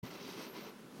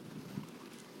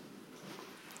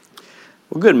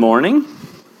Well, good morning.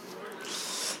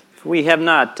 If we have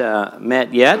not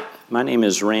met yet, my name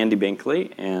is Randy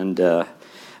Binkley, and I'm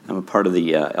a part of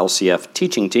the LCF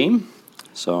teaching team,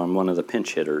 so I'm one of the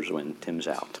pinch hitters when Tim's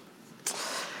out.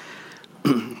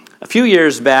 A few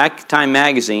years back, Time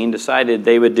Magazine decided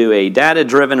they would do a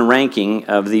data-driven ranking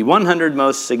of the 100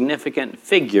 most significant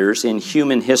figures in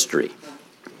human history.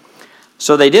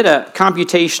 So they did a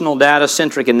computational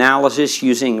data-centric analysis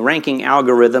using ranking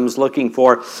algorithms looking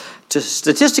for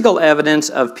statistical evidence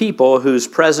of people whose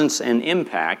presence and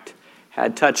impact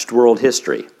had touched world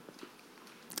history.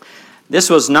 This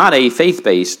was not a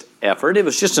faith-based effort. It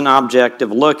was just an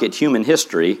objective look at human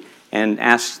history and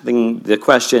asking the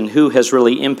question, who has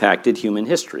really impacted human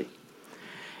history?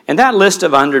 And that list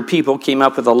of 100 people came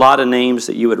up with a lot of names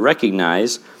that you would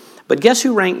recognize, but guess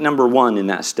who ranked number one in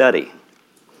that study?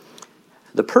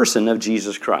 The person of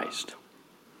Jesus Christ.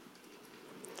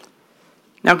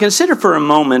 Now consider for a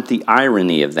moment the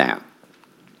irony of that.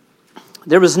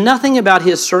 There was nothing about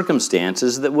his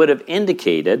circumstances that would have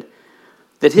indicated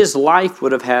that his life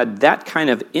would have had that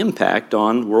kind of impact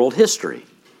on world history.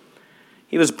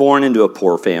 He was born into a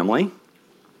poor family.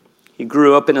 He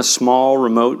grew up in a small,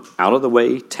 remote,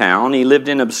 out-of-the-way town. He lived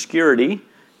in obscurity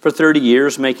for 30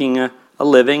 years, making a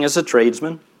living as a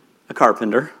tradesman, a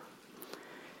carpenter.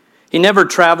 He never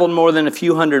traveled more than a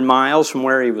few hundred miles from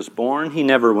where he was born. He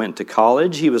never went to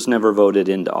college. He was never voted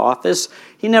into office.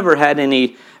 He never had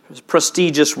any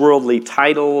prestigious worldly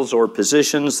titles or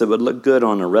positions that would look good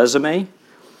on a resume.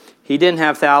 He didn't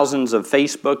have thousands of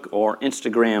Facebook or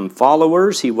Instagram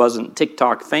followers. He wasn't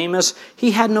TikTok famous.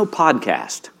 He had no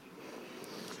podcast.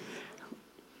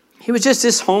 He was just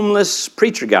this homeless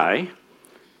preacher guy,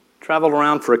 traveled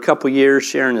around for a couple years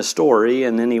sharing his story,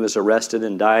 and then he was arrested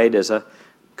and died as a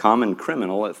common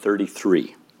criminal at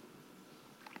 33.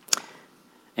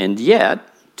 And yet,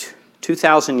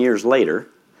 2,000 years later,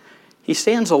 he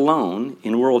stands alone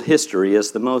in world history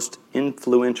as the most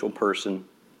influential person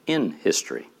in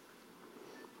history.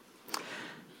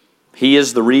 He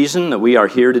is the reason that we are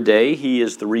here today. He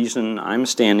is the reason I'm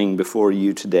standing before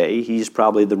you today. He's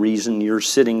probably the reason you're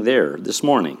sitting there this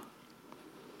morning.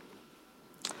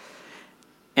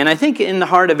 And I think in the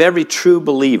heart of every true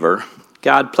believer,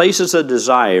 God places a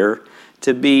desire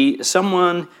to be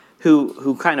someone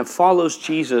who kind of follows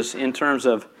Jesus in terms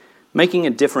of making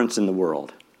a difference in the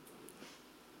world.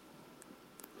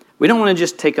 We don't want to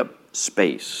just take up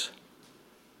space.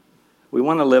 We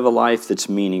want to live a life that's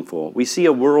meaningful. We see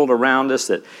a world around us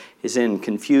that is in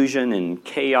confusion and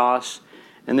chaos,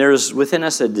 and there's within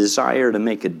us a desire to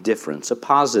make a difference, a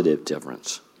positive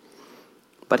difference.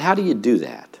 But how do you do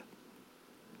that?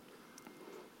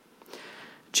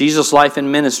 Jesus' life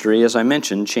and ministry, as I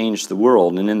mentioned, changed the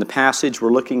world. And in the passage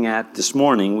we're looking at this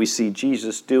morning, we see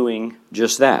Jesus doing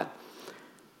just that.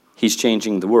 He's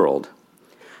changing the world.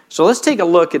 So let's take a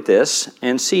look at this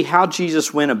and see how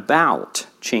Jesus went about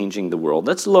changing the world.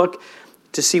 Let's look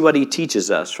to see what he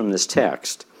teaches us from this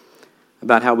text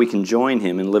about how we can join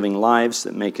him in living lives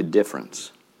that make a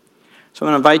difference. So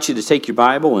I'm going to invite you to take your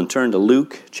Bible and turn to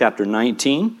Luke chapter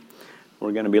 19.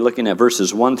 We're going to be looking at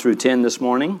verses 1 through 10 this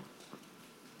morning.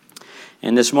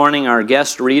 And this morning, our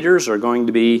guest readers are going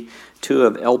to be two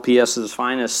of LPS's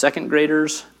finest second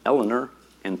graders, Eleanor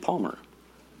and Palmer.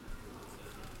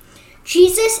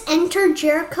 Jesus entered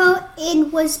Jericho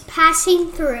and was passing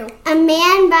through. A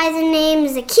man by the name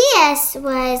Zacchaeus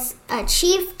was a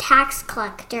chief tax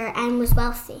collector and was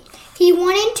wealthy. He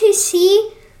wanted to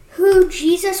see who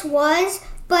Jesus was,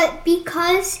 but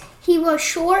because he was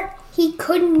short, he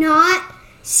could not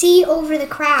see over the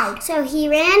crowd. So he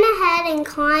ran ahead and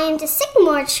climbed a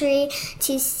sycamore tree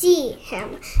to see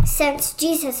him, since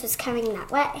Jesus was coming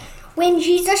that way. When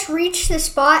Jesus reached the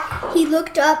spot, he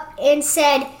looked up and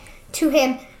said to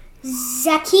him,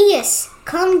 "Zacchaeus,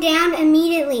 come down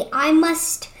immediately. I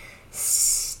must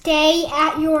stay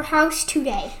at your house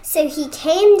today." So he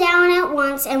came down at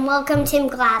once and welcomed him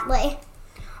gladly.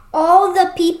 All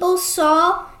the people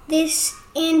saw this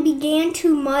and began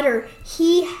to mutter,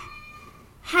 "He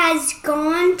has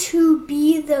gone to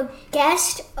be the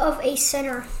guest of a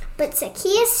sinner." But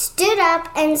Zacchaeus stood up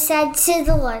and said to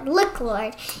the Lord, "Look,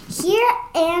 Lord, here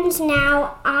and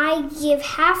now I give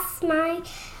half my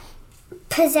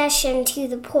possession to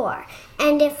the poor,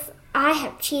 and if I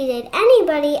have cheated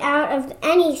anybody out of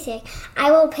anything,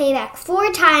 I will pay back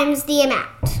 4 times the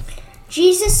amount."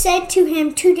 Jesus said to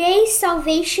him, "Today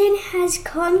salvation has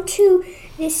come to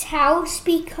this house,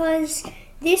 because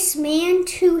this man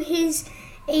too is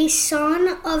a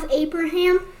son of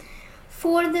Abraham.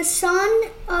 For the Son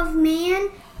of Man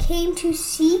came to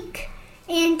seek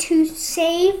and to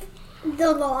save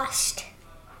the lost."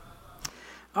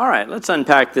 All right, let's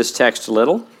unpack this text a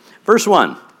little. Verse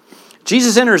 1.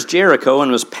 Jesus enters Jericho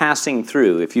and was passing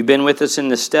through. If you've been with us in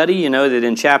the study, you know that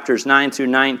in chapters 9 through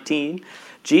 19,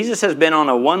 Jesus has been on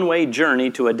a one-way journey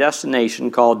to a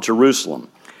destination called Jerusalem.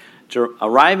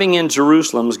 Arriving in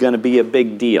Jerusalem is going to be a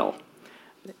big deal.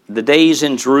 The days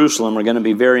in Jerusalem are going to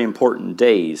be very important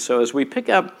days. So as we pick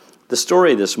up the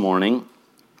story this morning,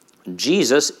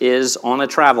 Jesus is on a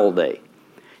travel day.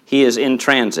 He is in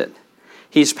transit.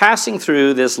 He's passing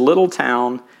through this little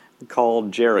town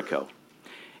called Jericho.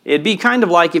 It'd be kind of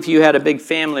like if you had a big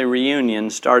family reunion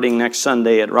starting next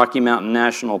Sunday at Rocky Mountain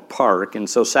National Park, and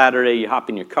so Saturday you hop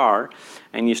in your car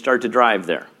and you start to drive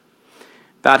there.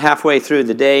 About halfway through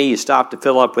the day, you stop to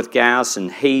fill up with gas in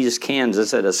Hays,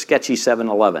 Kansas at a sketchy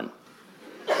 7-Eleven.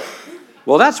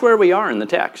 Well, that's where we are in the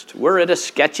text. We're at a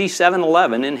sketchy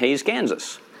 7-Eleven in Hays,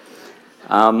 Kansas.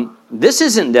 This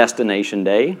isn't destination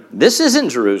day. This isn't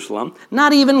Jerusalem.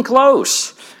 Not even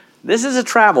close. This is a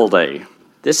travel day.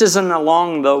 This is an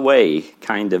along-the-way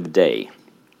kind of day.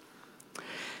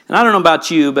 And I don't know about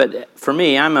you, but for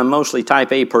me, I'm a mostly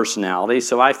type A personality,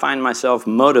 so I find myself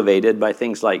motivated by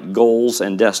things like goals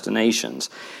and destinations.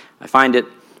 I find it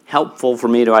helpful for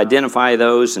me to identify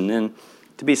those and then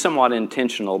to be somewhat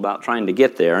intentional about trying to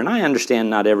get there. And I understand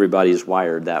not everybody's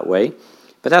wired that way,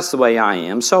 but that's the way I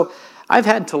am. So I've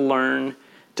had to learn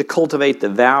to cultivate the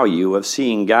value of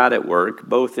seeing God at work,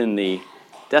 both in the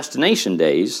destination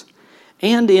days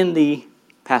and in the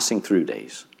passing through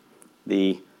days,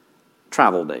 the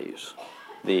travel days,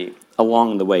 the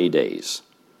along-the-way days.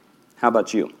 How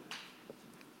about you?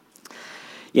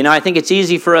 You know, I think it's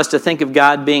easy for us to think of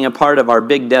God being a part of our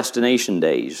big destination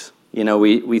days. You know,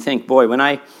 we think, boy, when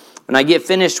I get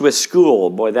finished with school,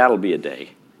 boy, that'll be a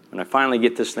day. When I finally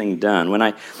get this thing done. When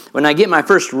I get my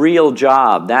first real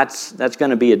job, that's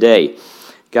going to be a day.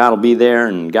 God will be there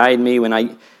and guide me.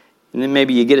 And then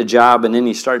maybe you get a job and then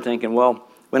you start thinking, well,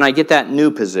 when I get that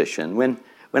new position, when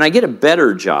I get a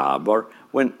better job, or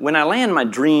when I land my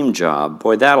dream job,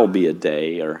 boy, that'll be a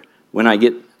day. Or when I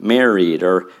get married,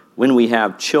 or when we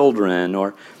have children,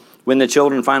 or when the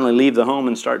children finally leave the home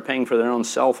and start paying for their own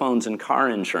cell phones and car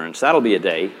insurance, that'll be a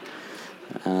day.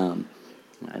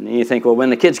 And then you think, well, when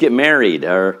the kids get married,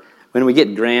 or when we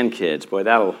get grandkids, boy,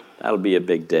 that'll be a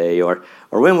big day. Or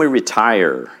when we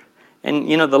retire. And,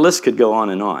 you know, the list could go on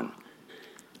and on.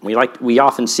 We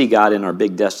often see God in our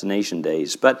big destination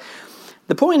days. But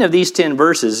the point of these 10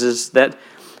 verses is that,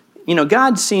 you know,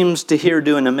 God seems to here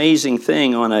do an amazing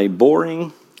thing on a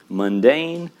boring,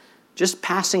 mundane, just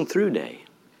passing through day,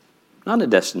 not a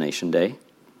destination day.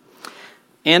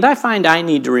 And I find I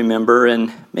need to remember,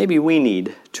 and maybe we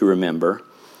need to remember,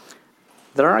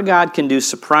 that our God can do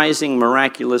surprising,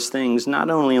 miraculous things not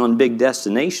only on big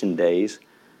destination days,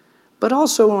 but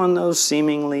also on those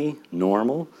seemingly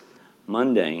normal,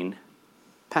 mundane,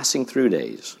 passing through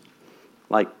days,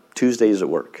 like Tuesdays at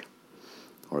work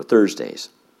or Thursdays.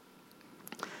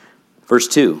 Verse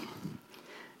 2,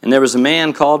 and there was a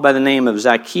man called by the name of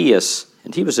Zacchaeus,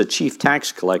 and he was a chief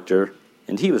tax collector,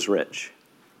 and he was rich.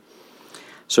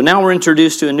 So now we're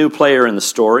introduced to a new player in the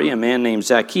story, a man named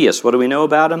Zacchaeus. What do we know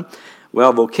about him?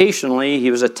 Well, vocationally,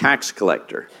 he was a tax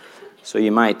collector. So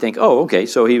you might think, oh, okay,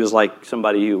 so he was like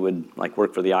somebody who would like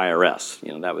work for the IRS.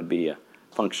 You know, that would be a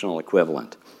functional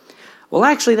equivalent. Well,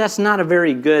 actually, that's not a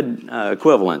very good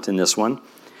equivalent in this one.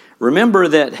 Remember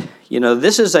that, you know,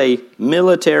 this is a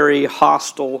military,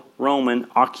 hostile Roman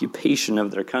occupation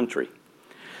of their country.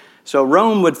 So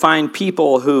Rome would find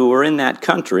people who were in that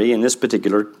country, in this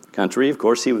particular country, of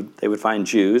course, they would find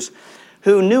Jews,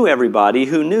 who knew everybody,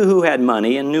 who knew who had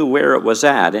money and knew where it was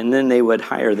at, and then they would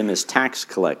hire them as tax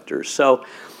collectors. So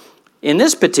in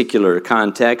this particular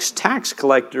context, tax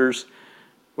collectors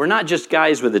were not just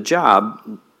guys with a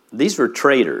job. These were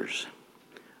traitors.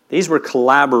 These were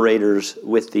collaborators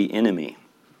with the enemy.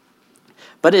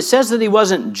 But it says that he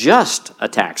wasn't just a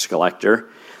tax collector.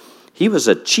 He was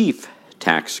a chief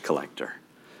tax collector.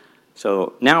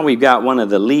 So now we've got one of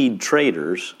the lead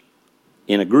traitors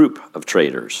in a group of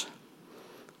traitors.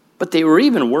 But they were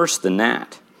even worse than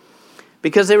that,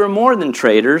 because they were more than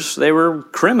traitors. They were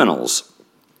criminals.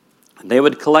 They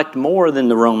would collect more than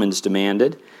the Romans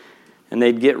demanded, and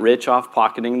they'd get rich off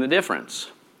pocketing the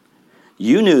difference.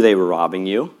 You knew they were robbing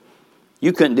you.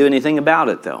 You couldn't do anything about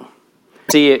it, though.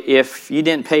 See, if you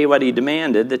didn't pay what he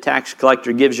demanded, the tax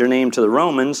collector gives your name to the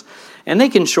Romans, and they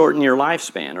can shorten your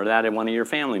lifespan or that of one of your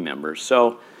family members.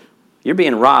 So you're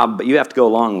being robbed, but you have to go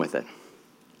along with it.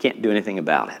 Can't do anything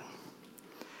about it.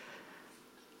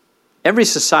 Every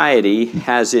society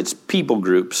has its people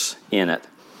groups in it.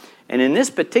 And in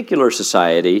this particular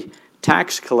society,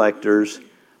 tax collectors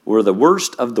were the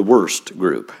worst of the worst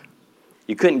group.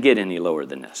 You couldn't get any lower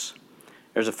than this.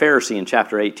 There's a Pharisee in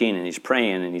chapter 18, and he's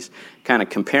praying, and he's kind of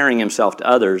comparing himself to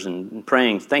others and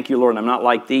praying, thank you, Lord, I'm not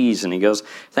like these. And he goes,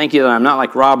 thank you that I'm not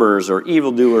like robbers or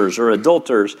evildoers or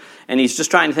adulterers. And he's just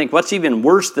trying to think, what's even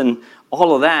worse than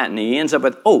all of that? And he ends up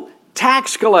with,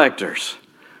 tax collectors.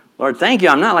 Lord, thank you,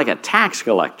 I'm not like a tax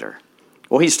collector.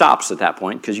 Well, he stops at that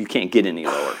point because you can't get any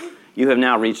lower. You have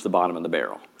now reached the bottom of the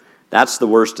barrel. That's the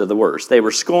worst of the worst. They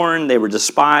were scorned, they were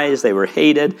despised, they were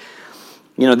hated.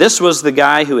 This was the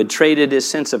guy who had traded his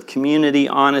sense of community,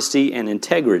 honesty, and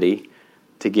integrity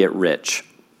to get rich.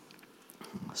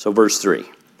 So verse 3.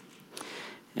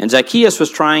 And Zacchaeus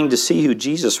was trying to see who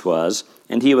Jesus was,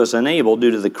 and he was unable due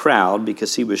to the crowd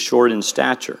because he was short in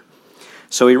stature.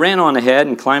 So he ran on ahead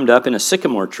and climbed up in a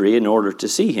sycamore tree in order to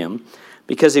see him,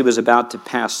 because he was about to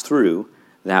pass through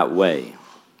that way.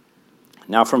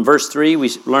 Now from verse 3, we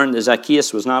learned that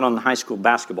Zacchaeus was not on the high school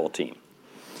basketball team.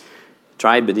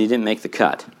 Tried, but he didn't make the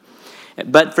cut.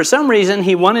 But for some reason,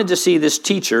 he wanted to see this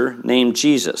teacher named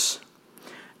Jesus.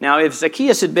 Now, if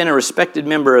Zacchaeus had been a respected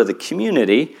member of the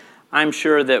community, I'm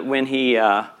sure that when he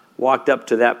walked up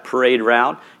to that parade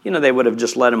route, they would have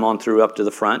just let him on through up to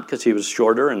the front because he was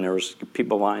shorter and there was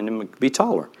people behind him who could be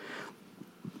taller.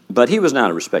 But he was not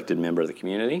a respected member of the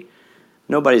community.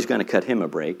 Nobody's going to cut him a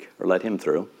break or let him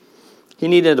through. He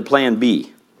needed a plan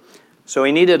B. So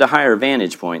he needed a higher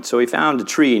vantage point. So he found a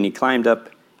tree and he climbed up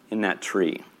in that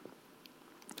tree.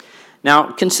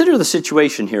 Now, consider the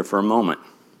situation here for a moment.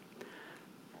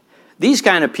 These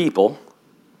kind of people,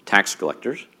 tax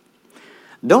collectors,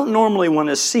 don't normally want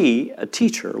to see a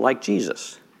teacher like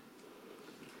Jesus.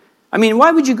 I mean,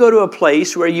 why would you go to a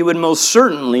place where you would most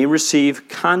certainly receive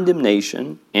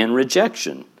condemnation and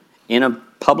rejection in a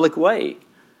public way?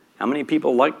 How many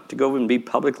people like to go and be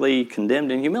publicly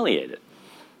condemned and humiliated?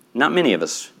 Not many of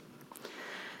us.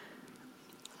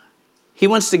 He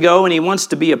wants to go and he wants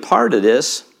to be a part of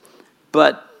this,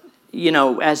 but,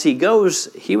 as he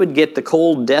goes, he would get the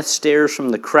cold death stares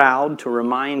from the crowd to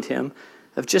remind him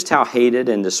of just how hated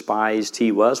and despised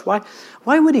he was.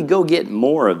 Why would he go get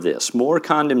more of this, more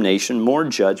condemnation, more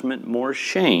judgment, more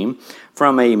shame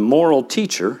from a moral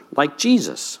teacher like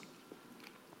Jesus?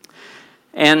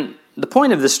 And the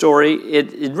point of the story,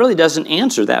 it really doesn't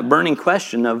answer that burning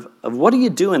question of what are you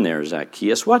doing there,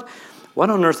 Zacchaeus? What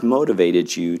on earth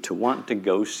motivated you to want to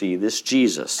go see this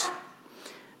Jesus?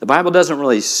 The Bible doesn't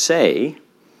really say.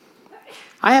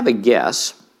 I have a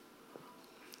guess.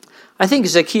 I think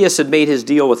Zacchaeus had made his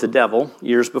deal with the devil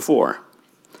years before.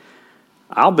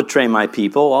 I'll betray my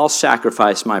people, I'll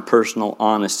sacrifice my personal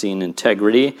honesty and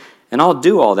integrity, and I'll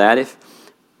do all that if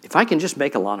I can just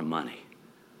make a lot of money.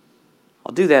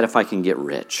 I'll do that if I can get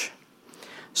rich.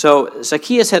 So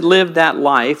Zacchaeus had lived that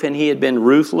life, and he had been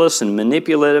ruthless and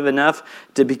manipulative enough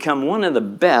to become one of the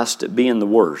best at being the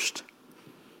worst.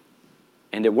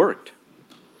 And it worked.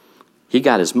 He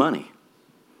got his money.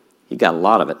 He got a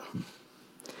lot of it.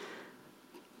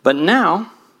 But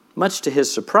now, much to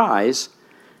his surprise,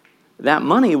 that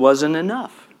money wasn't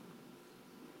enough.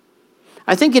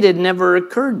 I think it had never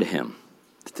occurred to him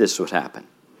that this would happen.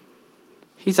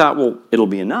 He thought, well, it'll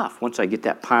be enough. Once I get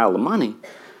that pile of money,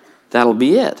 that'll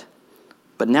be it.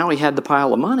 But now he had the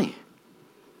pile of money,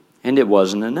 and it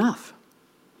wasn't enough.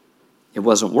 It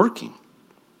wasn't working.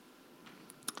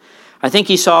 I think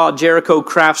he saw Jericho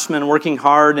craftsmen working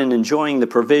hard and enjoying the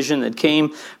provision that came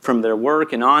from their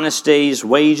work, an honest day's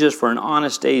wages for an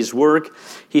honest day's work.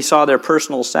 He saw their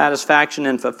personal satisfaction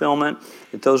and fulfillment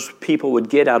that those people would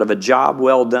get out of a job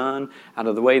well done, out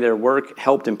of the way their work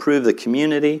helped improve the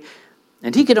community.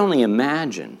 And he could only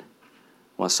imagine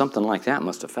what something like that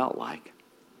must have felt like.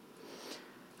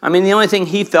 I mean, the only thing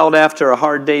he felt after a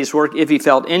hard day's work, if he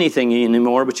felt anything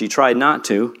anymore, which he tried not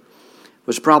to,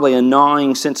 was probably a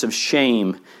gnawing sense of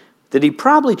shame that he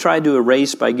probably tried to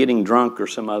erase by getting drunk or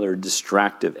some other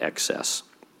distractive excess.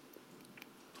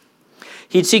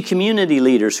 He'd see community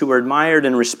leaders who were admired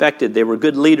and respected. They were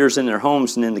good leaders in their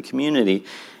homes and in the community.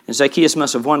 And Zacchaeus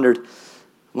must have wondered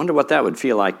what that would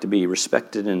feel like to be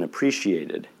respected and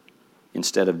appreciated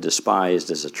instead of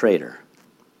despised as a traitor.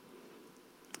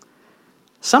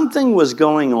 Something was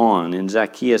going on in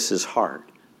Zacchaeus' heart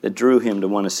that drew him to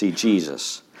want to see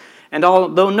Jesus. And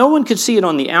although no one could see it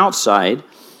on the outside,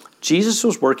 Jesus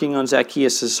was working on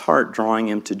Zacchaeus' heart, drawing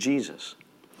him to Jesus.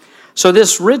 So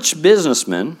this rich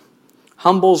businessman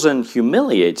humbles and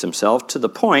humiliates himself to the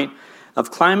point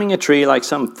of climbing a tree like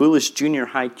some foolish junior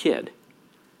high kid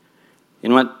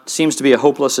in what seems to be a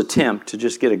hopeless attempt to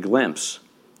just get a glimpse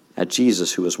at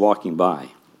Jesus who was walking by.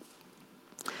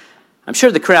 I'm sure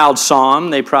the crowd saw him.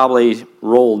 They probably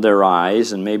rolled their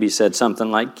eyes and maybe said something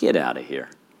like, "Get out of here.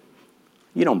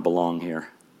 You don't belong here.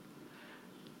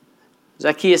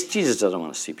 Zacchaeus, Jesus doesn't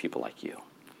want to see people like you.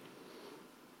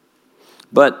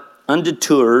 But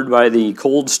undeterred by the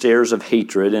cold stares of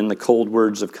hatred and the cold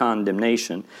words of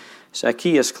condemnation,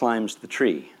 Zacchaeus climbs the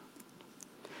tree.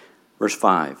 Verse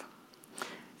 5.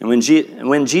 And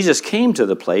when Jesus came to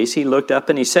the place, he looked up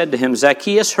and he said to him,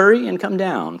 Zacchaeus, hurry and come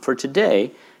down, for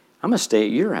today I'm going to stay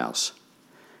at your house.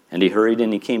 And he hurried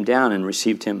and he came down and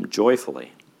received him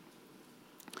joyfully.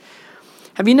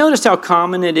 Have you noticed how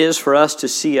common it is for us to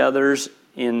see others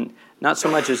in not so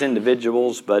much as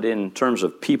individuals, but in terms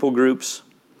of people groups?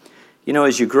 You know,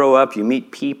 as you grow up, you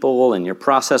meet people and you're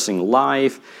processing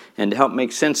life, and to help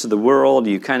make sense of the world,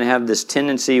 you kind of have this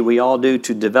tendency, we all do,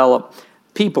 to develop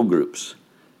people groups.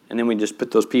 And then we just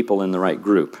put those people in the right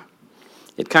group.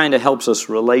 It kind of helps us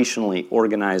relationally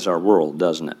organize our world,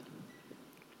 doesn't it?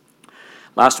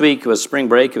 Last week was spring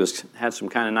break. Had some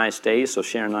kind of nice days, so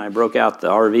Sharon and I broke out the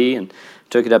RV and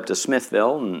took it up to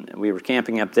Smithville, and we were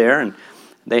camping up there, and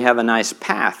they have a nice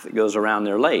path that goes around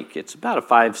their lake. It's about a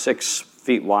 5-6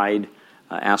 feet wide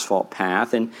asphalt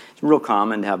path, and it's real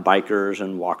common to have bikers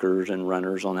and walkers and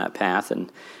runners on that path.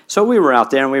 And so we were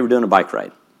out there and we were doing a bike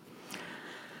ride.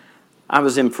 I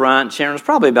was in front. Sharon was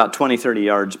probably about 20, 30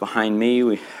 yards behind me.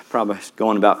 We probably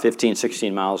going about 15,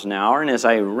 16 miles an hour. And as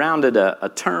I rounded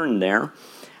a turn there,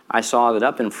 I saw that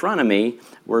up in front of me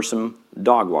were some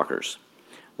dog walkers.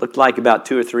 Looked like about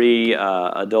 2 or 3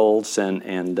 adults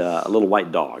and a little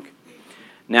white dog.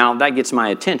 Now, that gets my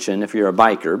attention if you're a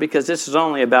biker, because this is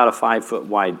only about a 5-foot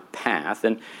wide path.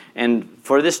 And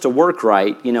for this to work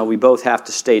right, you know, we both have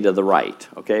to stay to the right.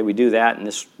 Okay, we do that and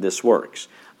this works.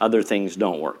 Other things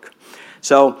don't work.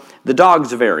 So the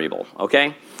dog's a variable,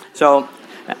 okay? So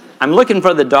I'm looking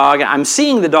for the dog. I'm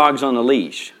seeing the dog's on the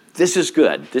leash. This is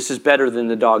good. This is better than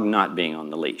the dog not being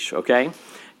on the leash, okay?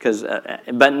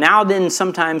 But now then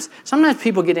sometimes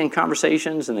people get in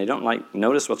conversations and they don't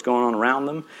notice what's going on around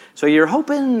them. So you're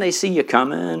hoping they see you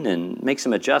coming and make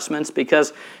some adjustments,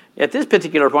 because at this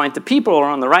particular point, the people are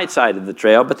on the right side of the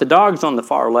trail, but the dog's on the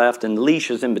far left and the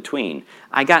leash is in between.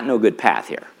 I got no good path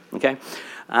here, okay?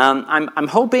 I'm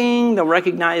hoping they'll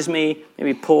recognize me,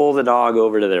 maybe pull the dog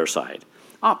over to their side.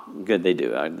 Oh, good, they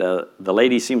do. The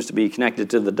lady seems to be connected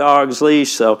to the dog's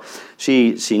leash, so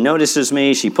she notices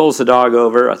me. She pulls the dog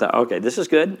over. I thought, okay, this is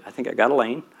good. I think I got a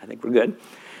lane. I think we're good.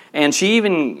 And she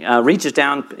even reaches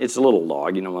down. It's a little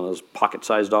dog, you know, one of those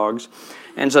pocket-sized dogs.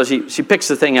 And so she picks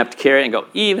the thing up to carry it and go,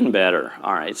 even better.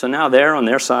 All right, so now they're on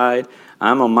their side.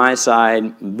 I'm on my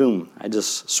side. Boom, I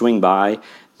just swing by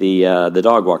the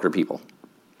dog walker people.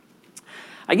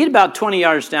 I get about 20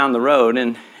 yards down the road,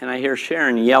 and I hear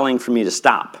Sharon yelling for me to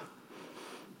stop.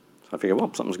 So I figure,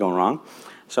 well, something's going wrong.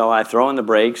 So I throw in the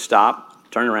brakes,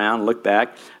 stop, turn around, look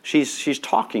back. She's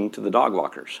talking to the dog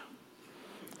walkers.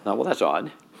 I thought, well, that's odd.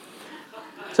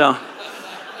 So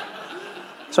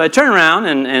I turn around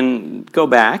and go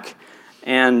back,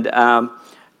 and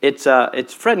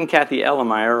it's Fred and Kathy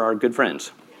Ellemeyer, our good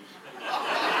friends.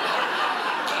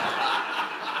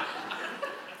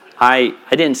 I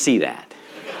didn't see that.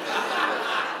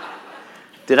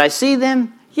 Did I see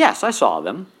them? Yes, I saw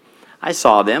them. I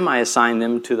assigned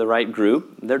them to the right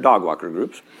group. They're dog walker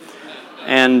groups.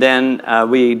 And then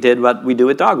we did what we do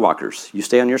with dog walkers. You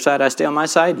stay on your side, I stay on my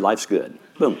side, life's good.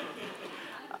 Boom.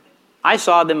 I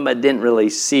saw them but didn't really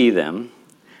see them.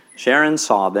 Sharon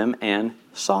saw them and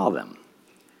saw them.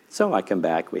 So I come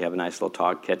back, we have a nice little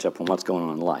talk, catch up on what's going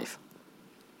on in life.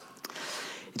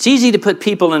 It's easy to put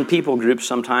people in people groups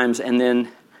sometimes and then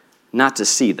not to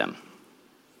see them,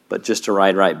 but just to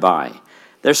ride right by.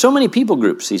 There's so many people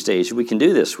groups these days we can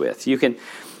do this with. You can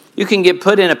get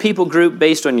put in a people group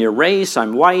based on your race.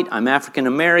 I'm white, I'm African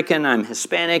American, I'm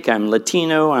Hispanic, I'm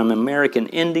Latino, I'm American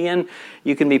Indian.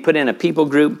 You can be put in a people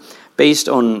group based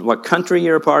on what country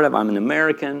you're a part of. I'm an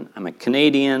American, I'm a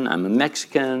Canadian, I'm a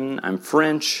Mexican, I'm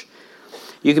French.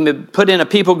 You can be put in a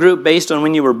people group based on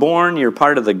when you were born. You're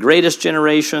part of the greatest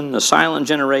generation, the silent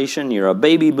generation. You're a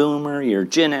baby boomer. You're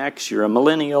Gen X. You're a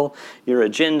millennial. You're a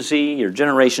Gen Z. You're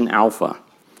Generation Alpha.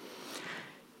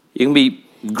 You can be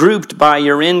grouped by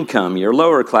your income, your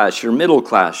lower class, your middle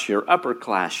class, your upper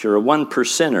class. You're a one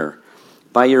percenter.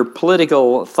 By your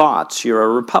political thoughts, you're a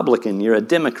Republican, you're a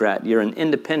Democrat, you're an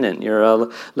independent, you're a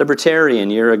libertarian,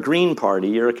 you're a Green Party,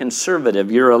 you're a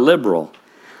conservative, you're a liberal.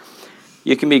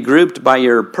 You can be grouped by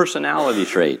your personality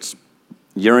traits.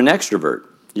 You're an extrovert.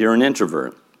 You're an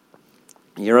introvert.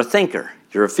 You're a thinker.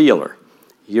 You're a feeler.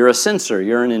 You're a sensor.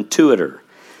 You're an intuitor.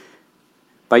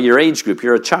 By your age group,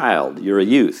 you're a child. You're a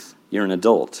youth. You're an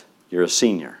adult. You're a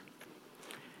senior.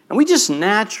 And we just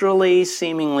naturally,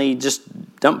 seemingly,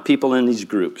 just dump people in these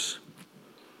groups.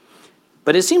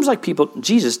 But it seems like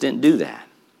Jesus didn't do that.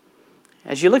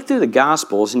 As you look through the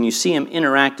Gospels and you see him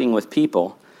interacting with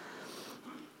people,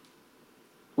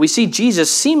 we see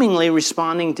Jesus seemingly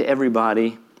responding to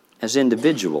everybody as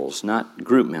individuals, not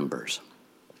group members.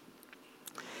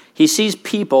 He sees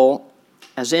people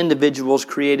as individuals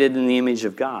created in the image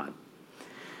of God.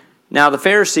 Now, the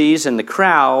Pharisees and the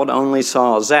crowd only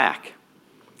saw Zach.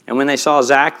 And when they saw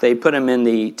Zach, they put him in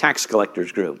the tax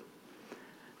collectors group.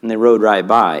 And they rode right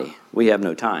by. We have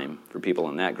no time for people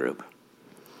in that group.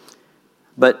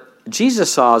 But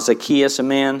Jesus saw Zacchaeus, a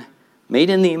man made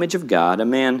in the image of God, a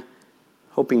man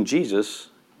hoping Jesus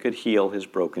could heal his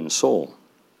broken soul.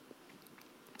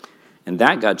 And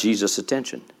that got Jesus'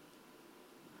 attention.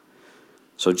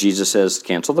 So Jesus says,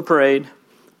 cancel the parade,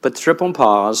 put the trip on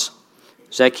pause.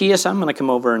 Zacchaeus, I'm going to come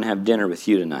over and have dinner with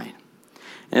you tonight.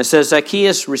 And it says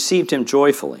Zacchaeus received him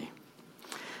joyfully.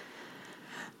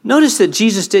 Notice that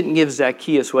Jesus didn't give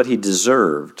Zacchaeus what he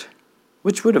deserved,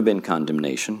 which would have been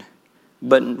condemnation,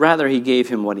 but rather he gave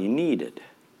him what he needed,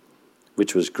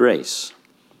 which was grace.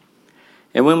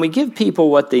 And when we give people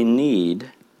what they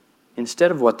need instead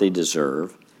of what they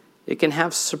deserve, it can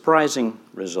have surprising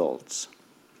results.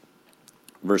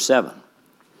 Verse 7.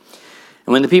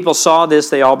 And when the people saw this,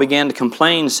 they all began to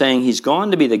complain, saying, he's gone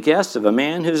to be the guest of a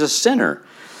man who's a sinner.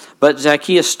 But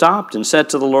Zacchaeus stopped and said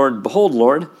to the Lord, behold,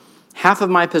 Lord, half of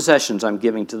my possessions I'm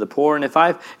giving to the poor, and if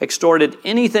I've extorted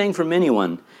anything from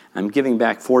anyone, I'm giving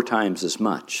back 4 times as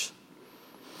much.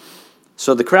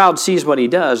 So the crowd sees what he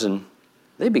does, and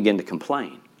they begin to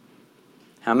complain.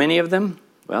 How many of them?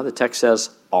 Well, the text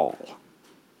says all.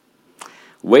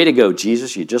 Way to go,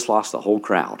 Jesus, you just lost the whole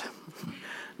crowd.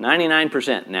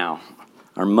 99% now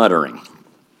are muttering.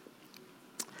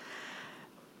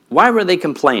 Why were they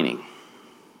complaining?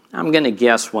 I'm going to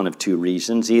guess one of 2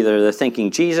 reasons. Either they're thinking,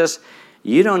 Jesus,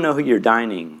 you don't know who you're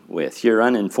dining with. You're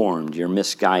uninformed. You're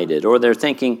misguided. Or they're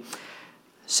thinking,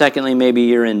 secondly, maybe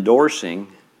you're endorsing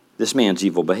this man's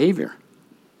evil behavior.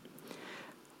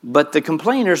 But the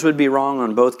complainers would be wrong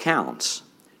on both counts.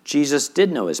 Jesus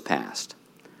did know his past.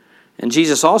 And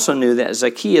Jesus also knew that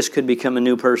Zacchaeus could become a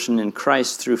new person in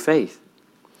Christ through faith.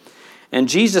 And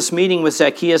Jesus' meeting with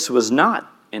Zacchaeus was not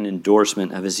an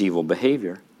endorsement of his evil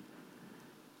behavior.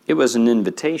 It was an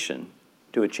invitation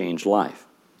to a changed life.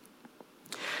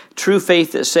 True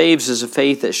faith that saves is a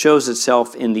faith that shows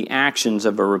itself in the actions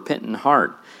of a repentant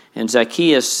heart. And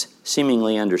Zacchaeus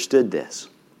seemingly understood this.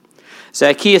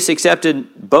 Zacchaeus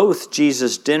accepted both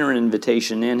Jesus' dinner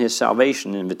invitation and his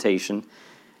salvation invitation,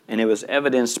 and it was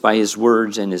evidenced by his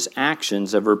words and his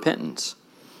actions of repentance.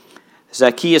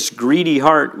 Zacchaeus' greedy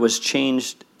heart was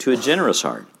changed to a generous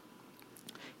heart.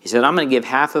 He said, I'm going to give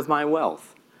half of my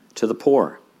wealth to the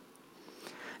poor.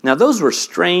 Now, those were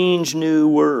strange new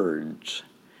words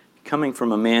coming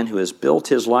from a man who has built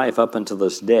his life up until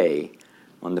this day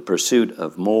on the pursuit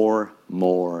of more,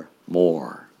 more,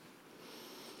 more.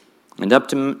 And up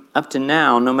to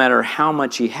now, no matter how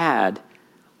much he had,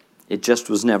 it just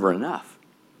was never enough.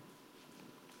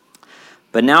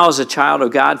 But now as a child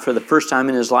of God, for the first time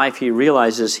in his life, he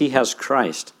realizes he has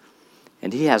Christ,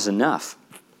 and he has enough.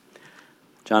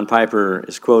 John Piper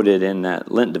is quoted in that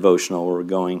Lent devotional we're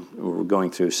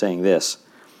going through saying this,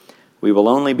 we will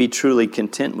only be truly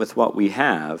content with what we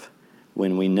have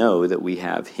when we know that we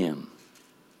have him.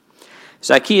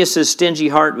 Zacchaeus' stingy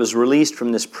heart was released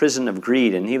from this prison of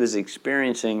greed, and he was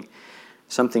experiencing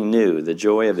something new, the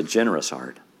joy of a generous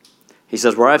heart. He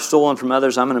says, where I've stolen from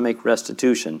others, I'm going to make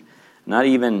restitution. Not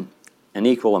even an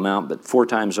equal amount, but 4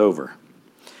 times over.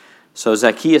 So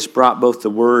Zacchaeus brought both the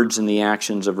words and the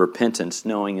actions of repentance,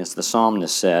 knowing, as the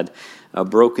psalmist said, a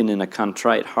broken and a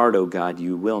contrite heart, O God,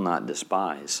 you will not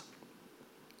despise.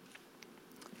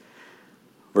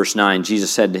 Verse 9,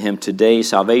 Jesus said to him, today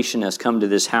salvation has come to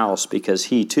this house because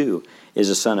he too is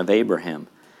a son of Abraham.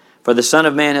 For the Son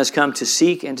of Man has come to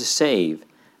seek and to save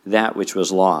that which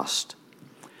was lost.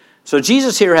 So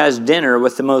Jesus here has dinner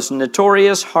with the most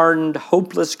notorious, hardened,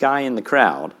 hopeless guy in the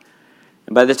crowd.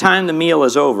 And by the time the meal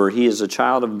is over, he is a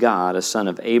child of God, a son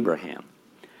of Abraham.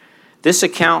 This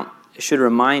account should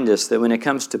remind us that when it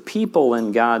comes to people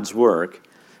in God's work,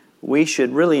 we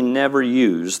should really never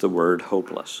use the word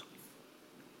hopeless.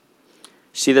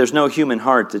 See, there's no human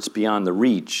heart that's beyond the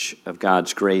reach of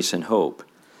God's grace and hope.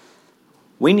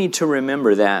 We need to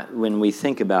remember that when we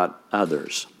think about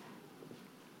others.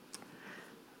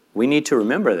 We need to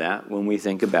remember that when we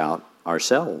think about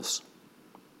ourselves.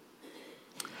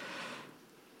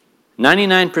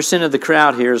 99% of the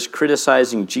crowd here is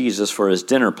criticizing Jesus for his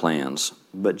dinner plans,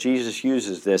 but Jesus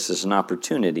uses this as an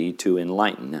opportunity to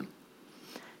enlighten them.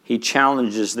 He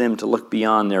challenges them to look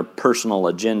beyond their personal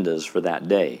agendas for that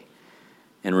day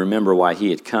and remember why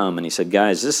he had come. And he said,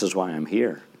 guys, this is why I'm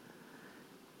here.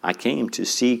 I came to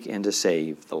seek and to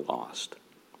save the lost.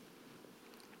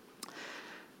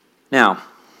 Now,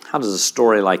 how does a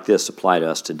story like this apply to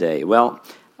us today? Well,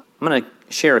 I'm going to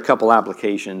share a couple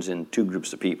applications in two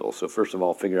groups of people. So first of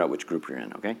all, figure out which group you're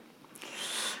in, okay?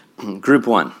 Group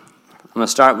one. I'm going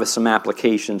to start with some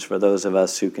applications for those of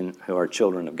us who are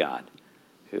children of God,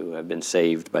 who have been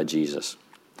saved by Jesus.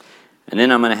 And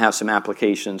then I'm going to have some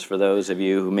applications for those of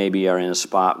you who maybe are in a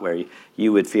spot where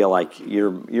you would feel like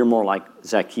you're more like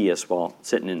Zacchaeus while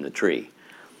sitting in the tree.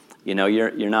 You know,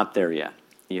 you're not there yet.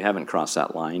 You haven't crossed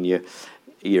that line.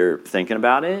 You're thinking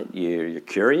about it. You're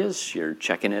curious. You're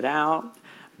checking it out.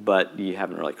 But you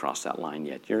haven't really crossed that line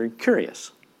yet. You're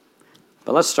curious.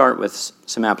 But let's start with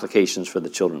some applications for the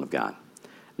children of God.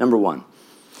 Number one,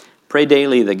 pray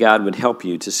daily that God would help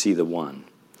you to see the one.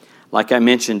 Like I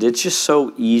mentioned, it's just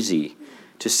so easy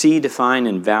to see, define,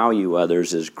 and value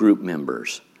others as group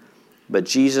members. But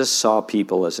Jesus saw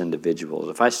people as individuals.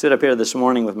 If I stood up here this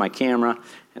morning with my camera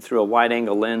and threw a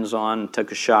wide-angle lens on,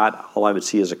 took a shot, all I would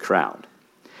see is a crowd.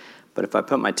 But if I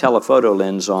put my telephoto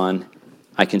lens on,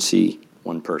 I can see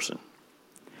one person.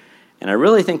 And I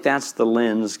really think that's the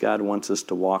lens God wants us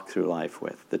to walk through life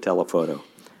with, the telephoto,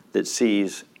 that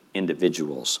sees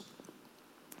individuals.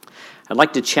 I'd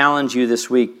like to challenge you this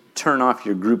week, turn off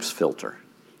your groups filter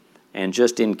and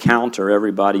just encounter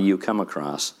everybody you come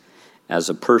across as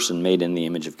a person made in the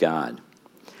image of God.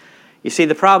 You see,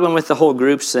 the problem with the whole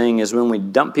groups thing is when we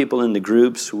dump people into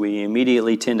groups, we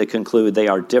immediately tend to conclude they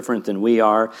are different than we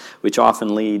are, which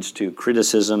often leads to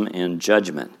criticism and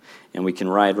judgment, and we can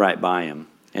ride right by them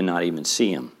and not even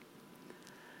see them.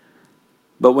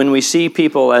 But when we see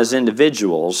people as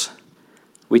individuals,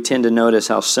 we tend to notice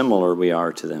how similar we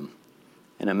are to them,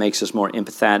 and it makes us more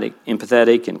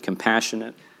empathetic and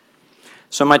compassionate.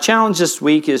 So my challenge this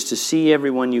week is to see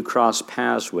everyone you cross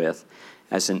paths with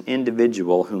as an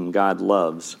individual whom God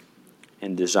loves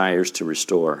and desires to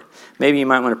restore. Maybe you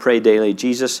might want to pray daily,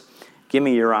 Jesus, give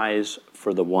me your eyes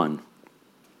for the one.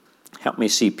 Help me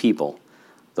see people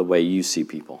the way you see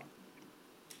people.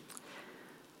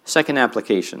 Second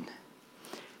application.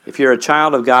 If you're a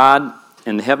child of God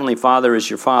and the Heavenly Father is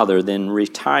your Father, then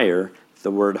retire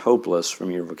the word hopeless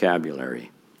from your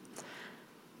vocabulary.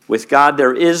 With God,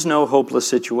 there is no hopeless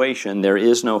situation. There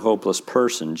is no hopeless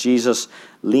person. Jesus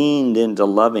leaned into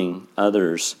loving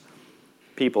others,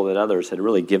 people that others had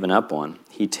really given up on.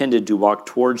 He tended to walk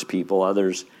towards people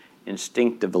others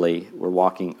instinctively were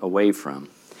walking away from.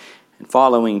 And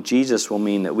following Jesus will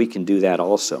mean that we can do that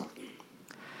also.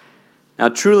 Now,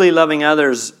 truly loving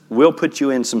others will put you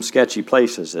in some sketchy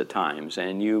places at times,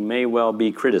 and you may well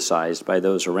be criticized by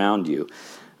those around you.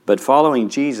 But following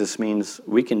Jesus means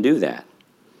we can do that.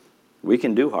 We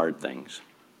can do hard things.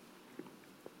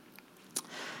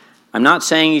 I'm not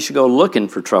saying you should go looking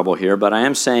for trouble here, but I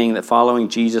am saying that following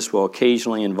Jesus will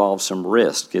occasionally involve some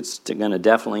risk. It's going to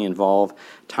definitely involve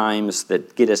times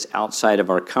that get us outside of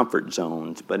our comfort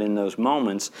zones. But in those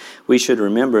moments, we should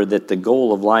remember that the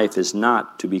goal of life is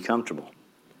not to be comfortable.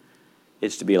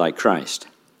 It's to be like Christ.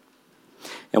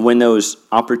 And when those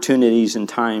opportunities and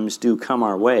times do come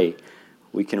our way,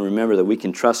 we can remember that we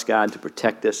can trust God to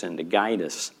protect us and to guide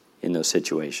us in those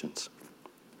situations.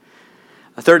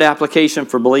 A third application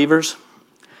for believers,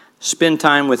 spend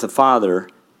time with the Father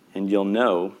and you'll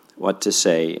know what to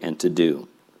say and to do.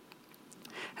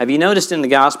 Have you noticed in the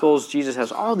Gospels, Jesus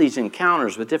has all these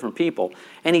encounters with different people,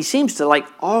 and he seems to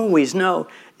always know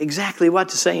exactly what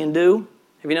to say and do?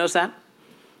 Have you noticed that?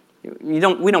 We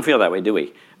don't feel that way, do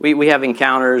we? We have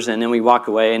encounters and then we walk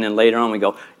away and then later on we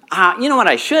go, you know what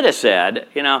I should have said?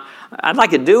 I'd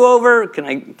like a do-over.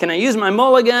 Can I use my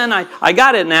mulligan? I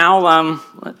got it now.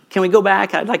 Can we go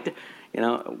back? I'd like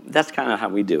to, that's kind of how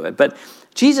we do it. But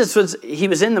Jesus was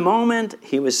in the moment.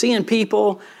 He was seeing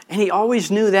people, and he always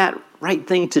knew that right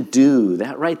thing to do,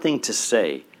 that right thing to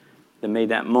say that made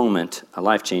that moment a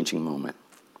life-changing moment.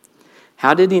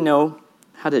 How did he know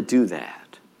how to do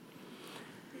that?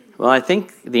 Well, I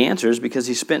think the answer is because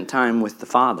he spent time with the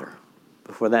Father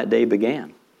before that day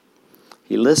began.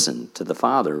 He listened to the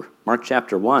Father. Mark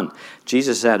chapter 1,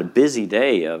 Jesus had a busy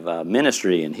day of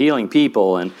ministry and healing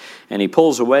people, and he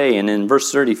pulls away. And in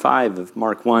verse 35 of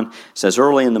Mark 1, it says,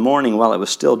 early in the morning, while it was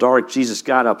still dark, Jesus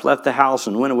got up, left the house,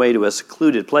 and went away to a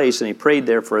secluded place, and he prayed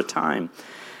there for a time.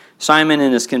 Simon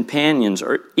and his companions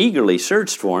eagerly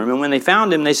searched for him, and when they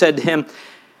found him, they said to him,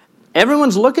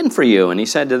 everyone's looking for you. And he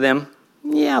said to them,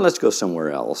 yeah, let's go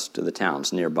somewhere else, to the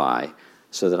towns nearby,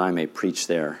 so that I may preach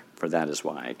there, for that is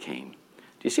why I came.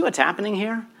 Do you see what's happening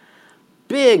here?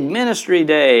 Big ministry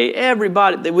day.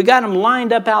 Everybody, we got them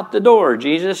lined up out the door.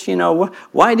 Jesus,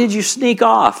 why did you sneak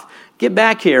off? Get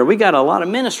back here. We got a lot of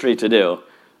ministry to do.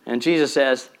 And Jesus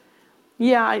says,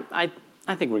 yeah,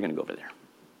 I think we're going to go over there.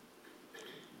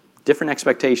 Different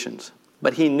expectations.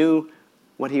 But he knew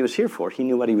what he was here for. He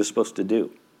knew what he was supposed to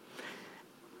do.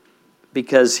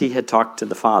 Because he had talked to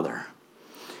the Father.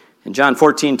 In John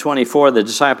 14:24, the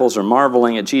disciples are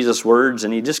marveling at Jesus' words,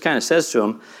 and he just kind of says to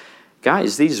them,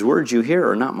 guys, these words you hear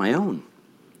are not my own.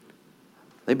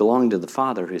 They belong to the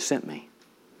Father who sent me.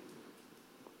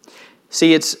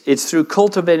 See, it's through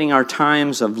cultivating our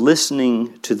times of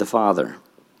listening to the Father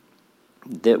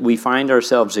that we find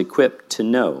ourselves equipped to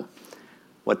know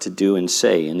what to do and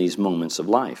say in these moments of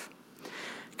life.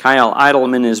 Kyle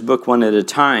Idleman, in his book One at a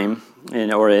Time,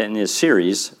 or in his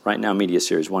series, Right Now Media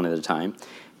series One at a Time,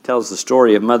 tells the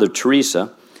story of Mother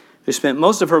Teresa, who spent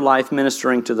most of her life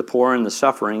ministering to the poor and the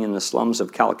suffering in the slums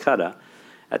of Calcutta.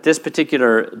 At this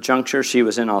particular juncture, she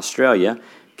was in Australia,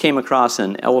 came across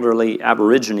an elderly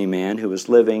Aborigine man who was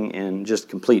living in just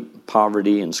complete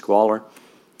poverty and squalor.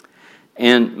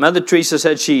 And Mother Teresa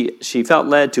said she felt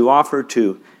led to offer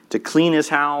to clean his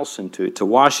house and to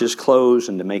wash his clothes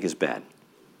and to make his bed.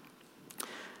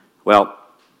 Well,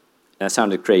 that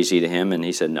sounded crazy to him, and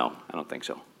he said, no, I don't think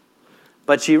so.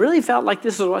 But she really felt like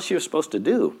this is what she was supposed to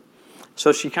do.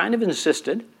 So she kind of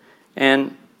insisted,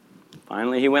 and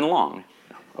finally he went along.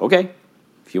 Okay,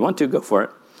 if you want to, go for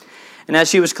it. And as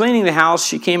she was cleaning the house,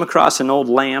 she came across an old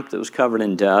lamp that was covered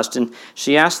in dust, and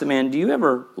she asked the man, do you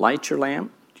ever light your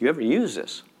lamp? Do you ever use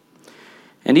this?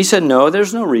 And he said, no,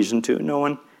 there's no reason to. No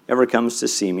one ever comes to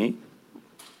see me.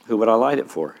 Who would I light it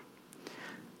for?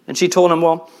 And she told him,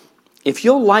 well, if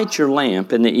you'll light your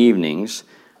lamp in the evenings,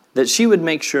 that she would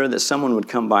make sure that someone would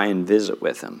come by and visit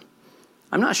with him.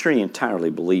 I'm not sure he entirely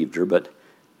believed her, but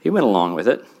he went along with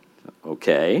it.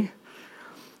 Okay.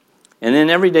 And then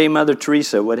every day Mother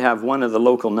Teresa would have one of the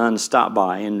local nuns stop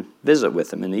by and visit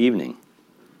with him in the evening.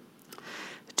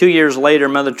 2 years later,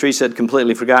 Mother Teresa had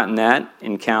completely forgotten that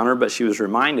encounter, but she was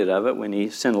reminded of it when he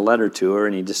sent a letter to her,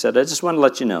 and he just said, I just want to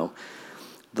let you know,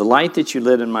 the light that you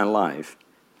lit in my life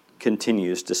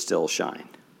continues to still shine.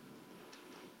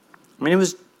 I mean, it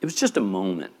was just a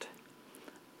moment,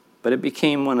 but it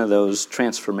became one of those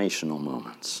transformational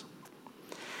moments.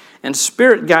 And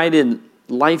Spirit-guided,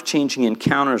 life-changing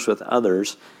encounters with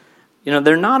others,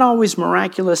 they're not always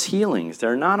miraculous healings.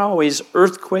 They're not always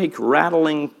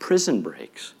earthquake-rattling prison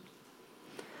breaks.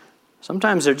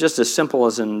 Sometimes they're just as simple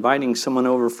as inviting someone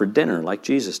over for dinner like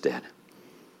Jesus did,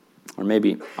 or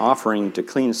maybe offering to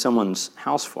clean someone's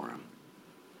house for him.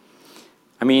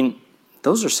 I mean,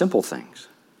 those are simple things.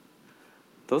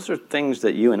 Those are things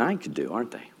that you and I could do, aren't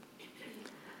they?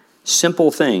 Simple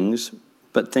things,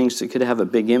 but things that could have a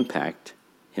big impact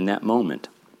in that moment.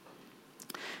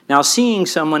 Now, seeing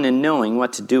someone and knowing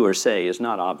what to do or say is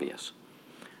not obvious.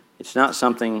 It's not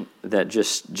something that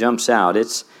just jumps out.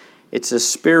 It's a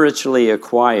spiritually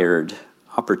acquired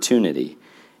opportunity.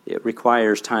 It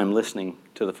requires time listening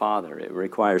to the Father. It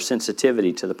requires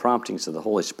sensitivity to the promptings of the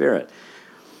Holy Spirit.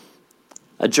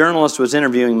 A journalist was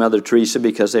interviewing Mother Teresa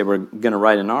because they were going to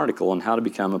write an article on how to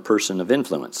become a person of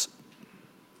influence.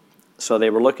 So they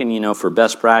were looking, for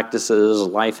best practices,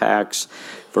 life hacks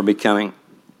for becoming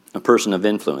a person of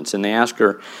influence. And they asked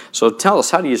her, so tell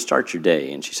us, how do you start your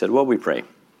day? And she said, well, we pray.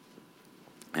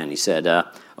 And he said,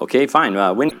 okay, fine.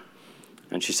 When?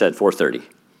 And she said, 4:30.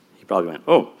 He probably went,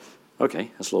 oh,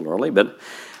 okay, that's a little early. But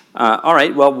all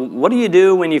right, well, what do you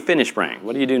do when you finish praying?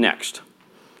 What do you do next?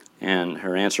 And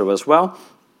her answer was, well,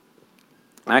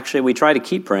 actually, we try to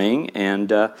keep praying,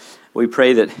 and we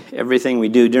pray that everything we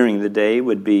do during the day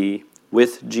would be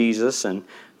with Jesus and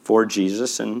for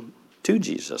Jesus and to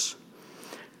Jesus.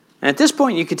 And at this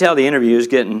point, you could tell the interview is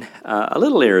getting a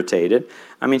little irritated.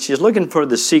 I mean, she's looking for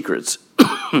the secrets,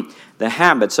 the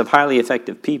habits of highly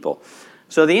effective people.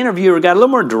 So the interviewer got a little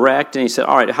more direct, and he said,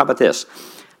 all right, how about this?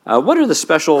 What are the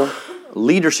special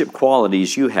leadership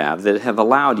qualities you have that have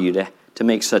allowed you to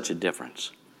make such a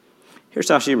difference? Here's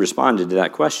how she responded to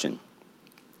that question.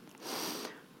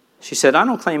 She said, I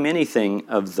don't claim anything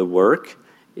of the work.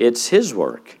 It's his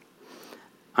work.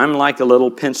 I'm like a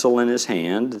little pencil in his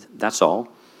hand, that's all.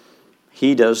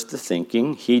 He does the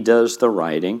thinking. He does the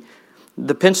writing.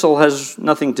 The pencil has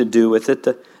nothing to do with it.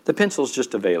 The pencil's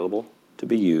just available to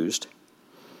be used.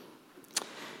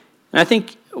 And I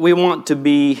think we want to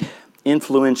be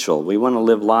influential. We want to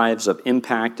live lives of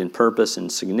impact and purpose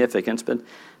and significance, but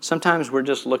sometimes we're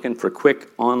just looking for quick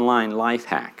online life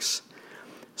hacks,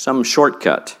 some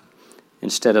shortcut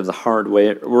instead of the hard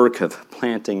work of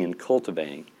planting and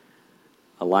cultivating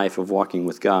a life of walking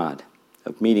with God,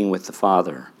 of meeting with the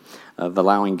Father, of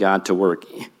allowing God to work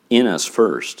in us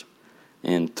first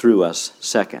and through us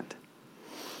second.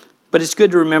 But it's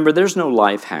good to remember there's no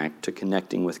life hack to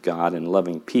connecting with God and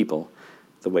loving people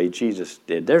the way Jesus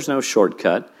did. There's no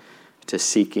shortcut to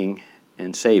seeking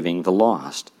and saving the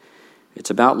lost. It's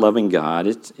about loving God.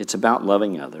 It's about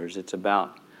loving others. It's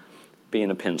about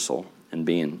being a pencil and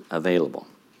being available.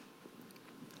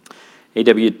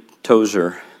 A.W.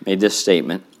 Tozer made this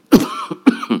statement.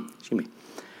 Excuse me.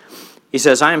 He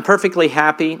says, I am perfectly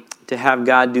happy to have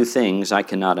God do things I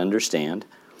cannot understand.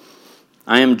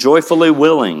 I am joyfully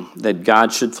willing that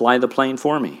God should fly the plane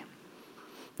for me,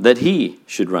 that He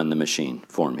should run the machine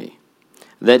for me,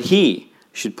 that He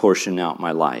should portion out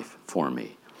my life for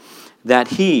me, that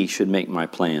He should make my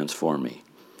plans for me.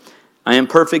 I am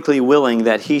perfectly willing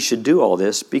that He should do all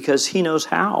this because He knows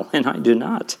how, and I do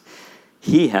not.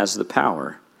 He has the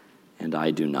power, and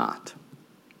I do not.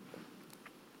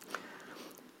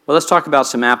 Well, let's talk about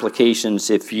some applications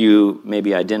if you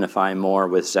maybe identify more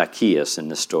with Zacchaeus in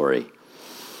the story.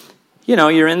 You know,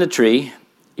 you're in the tree,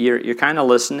 you're kind of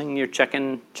listening, you're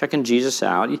checking Jesus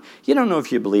out. You don't know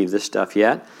if you believe this stuff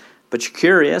yet, but you're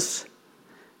curious,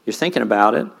 you're thinking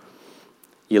about it.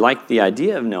 You like the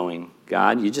idea of knowing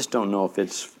God, you just don't know if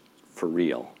it's for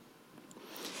real.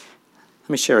 Let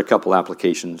me share a couple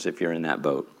applications if you're in that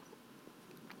boat.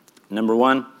 Number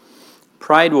one,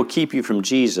 pride will keep you from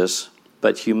Jesus,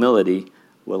 but humility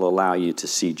will allow you to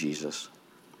see Jesus.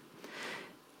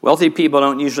 Wealthy people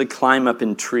don't usually climb up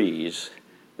in trees.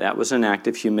 That was an act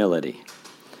of humility.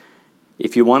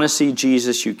 If you want to see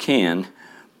Jesus, you can,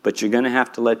 but you're going to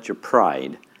have to let your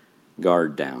pride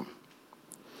guard down.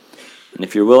 And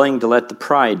if you're willing to let the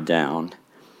pride down,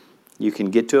 you can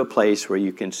get to a place where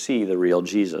you can see the real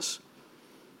Jesus.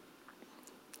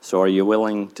 So are you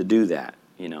willing to do that,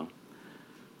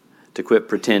 to quit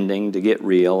pretending, to get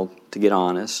real, to get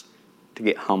honest, to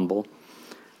get humble,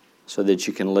 so that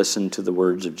you can listen to the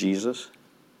words of Jesus?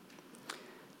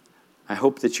 I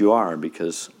hope that you are,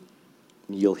 because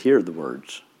you'll hear the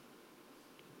words.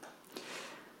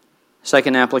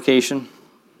 Second application,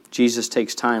 Jesus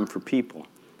takes time for people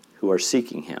who are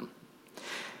seeking Him.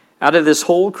 Out of this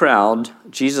whole crowd,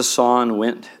 Jesus saw and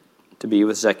went to be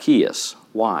with Zacchaeus.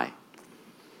 Why?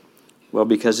 Well,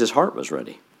 because his heart was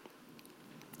ready.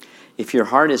 If your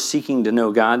heart is seeking to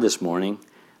know God this morning,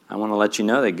 I want to let you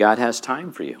know that God has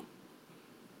time for you.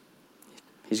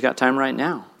 He's got time right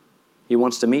now. He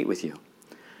wants to meet with you.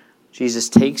 Jesus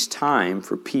takes time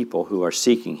for people who are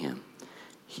seeking Him.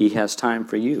 He has time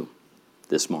for you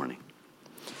this morning.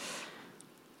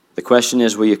 The question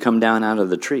is, will you come down out of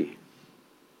the tree?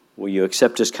 Will you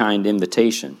accept His kind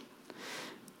invitation?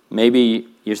 Maybe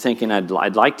you're thinking, I'd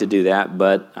like to do that,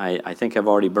 but I think I've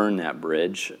already burned that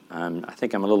bridge. I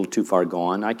think I'm a little too far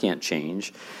gone. I can't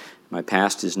change. My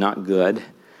past is not good.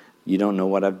 You don't know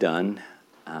what I've done.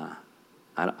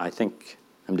 I think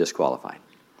I'm disqualified.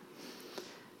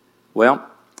 Well,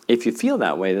 if you feel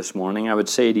that way this morning, I would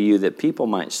say to you that people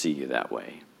might see you that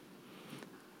way,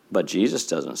 but Jesus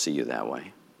doesn't see you that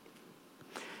way.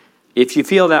 If you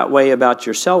feel that way about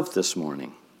yourself this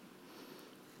morning,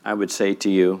 I would say to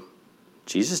you,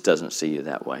 Jesus doesn't see you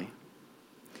that way.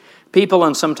 People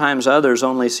and sometimes others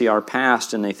only see our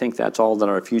past and they think that's all that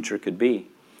our future could be.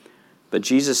 But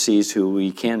Jesus sees who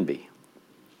we can be.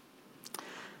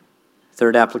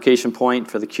 Third application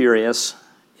point for the curious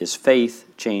is faith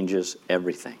changes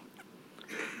everything.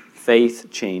 Faith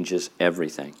changes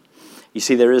everything. You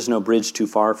see, there is no bridge too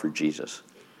far for Jesus.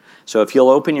 So if you'll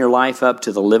open your life up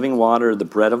to the living water, the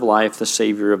bread of life, the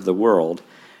Savior of the world,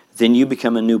 then you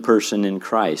become a new person in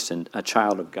Christ and a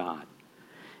child of God.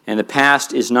 And the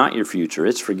past is not your future.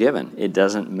 It's forgiven. It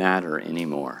doesn't matter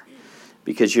anymore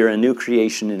because you're a new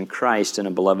creation in Christ and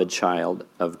a beloved child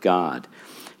of God.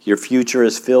 Your future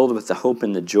is filled with the hope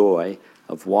and the joy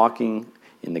of walking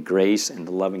in the grace and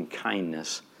the loving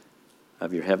kindness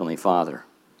of your Heavenly Father.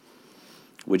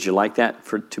 Would you like that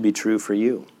to be true for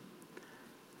you?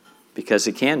 Because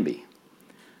it can be.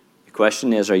 The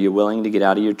question is, are you willing to get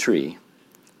out of your tree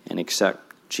and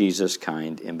accept Jesus'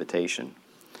 kind invitation?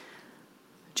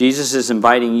 Jesus is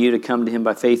inviting you to come to Him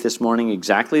by faith this morning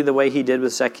exactly the way He did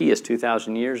with Zacchaeus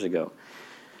 2,000 years ago.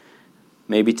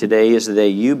 Maybe today is the day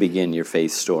you begin your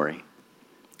faith story.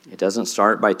 It doesn't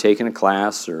start by taking a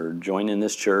class or joining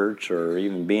this church or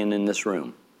even being in this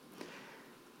room.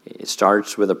 It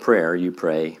starts with a prayer you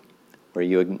pray where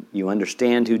you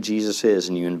understand who Jesus is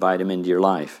and you invite Him into your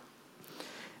life.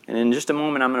 And in just a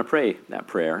moment, I'm going to pray that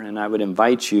prayer. And I would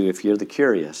invite you, if you're the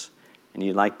curious and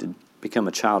you'd like to become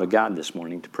a child of God this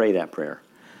morning, to pray that prayer.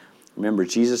 Remember,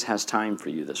 Jesus has time for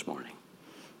you this morning.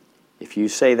 If you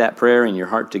say that prayer in your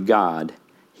heart to God,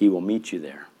 He will meet you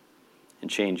there and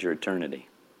change your eternity.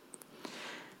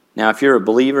 Now, if you're a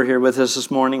believer here with us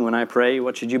this morning, when I pray,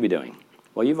 what should you be doing?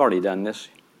 Well, you've already done this.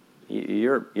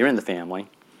 You're in the family.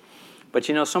 But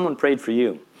you know, someone prayed for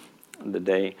you the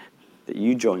day that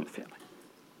you joined the family.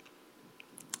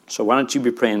 So why don't you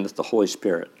be praying that the Holy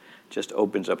Spirit just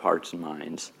opens up hearts and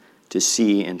minds to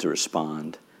see and to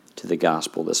respond to the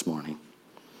gospel this morning.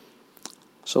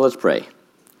 So let's pray.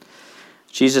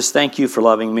 Jesus, thank you for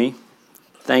loving me.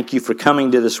 Thank you for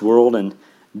coming to this world and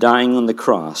dying on the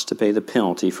cross to pay the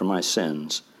penalty for my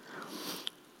sins.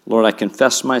 Lord, I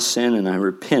confess my sin and I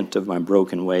repent of my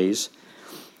broken ways.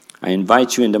 I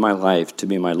invite you into my life to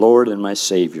be my Lord and my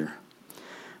Savior.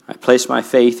 I place my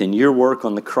faith in your work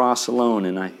on the cross alone,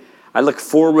 and I look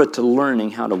forward to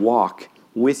learning how to walk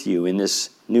with you in this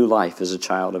new life as a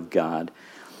child of God.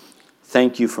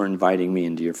 Thank you for inviting me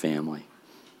into your family.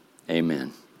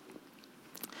 Amen.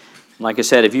 Like I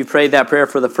said, if you prayed that prayer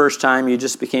for the first time, you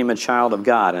just became a child of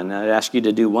God. And I'd ask you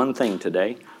to do one thing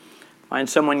today. Find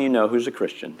someone you know who's a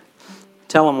Christian.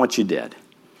 Tell them what you did.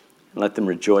 And let them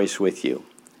rejoice with you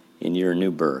in your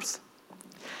new birth.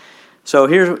 So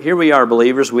here we are,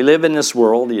 believers. We live in this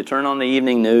world. You turn on the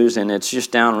evening news, and it's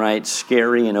just downright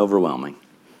scary and overwhelming.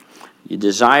 You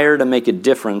desire to make a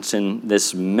difference in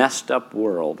this messed up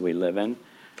world we live in,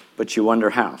 but you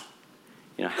wonder how.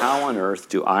 You know, how on earth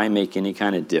do I make any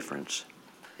kind of difference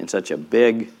in such a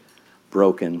big,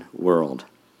 broken world?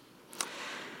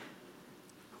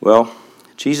 Well,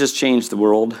 Jesus changed the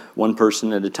world one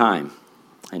person at a time,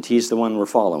 and he's the one we're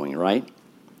following, right?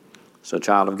 So,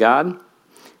 child of God,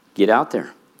 get out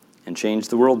there and change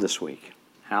the world this week.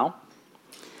 How?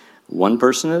 One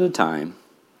person at a time,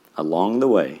 along the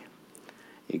way,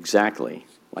 exactly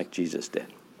like Jesus did.